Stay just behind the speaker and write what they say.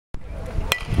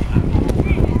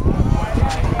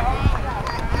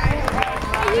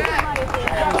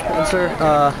closer.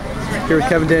 Here with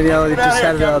Kevin Danielle. He just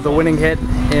had the winning hit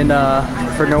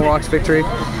for Norwalk's victory.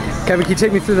 Kevin, can you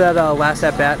take me through that last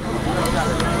at bat?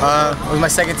 It was my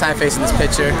second time facing this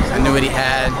pitcher. I knew what he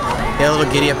had. He had a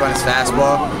little giddy up on his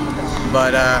fastball,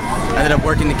 but I ended up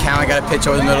working the count. I got a pitch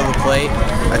over the middle of the plate.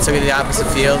 I took it to the opposite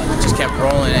field, just kept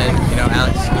rolling, and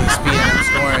Alex with the speed and I'm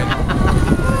scoring.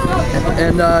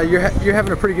 And you're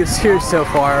having a pretty good series so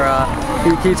far.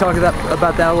 Can you talk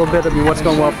about that a little bit? I mean, what's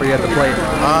going well for you at the plate?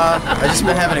 I've just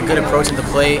been having a good approach at the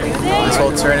plate this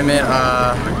whole tournament.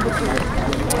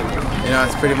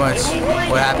 It's pretty much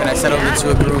what happened. I settled into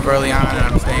a groove early on, and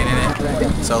I'm staying in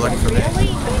it. So looking for me.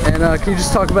 And can you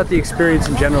just talk about the experience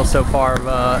in general so far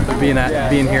of being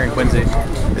here in Quincy?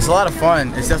 It's a lot of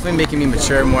fun. It's definitely making me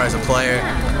mature more as a player.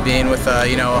 Being with a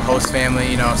host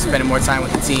family, spending more time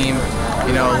with the team,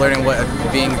 learning what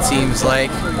being a team's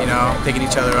like, picking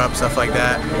each other up, stuff like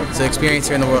that. So the experience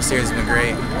here in the World Series has been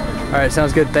great. All right,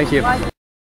 sounds good. Thank you.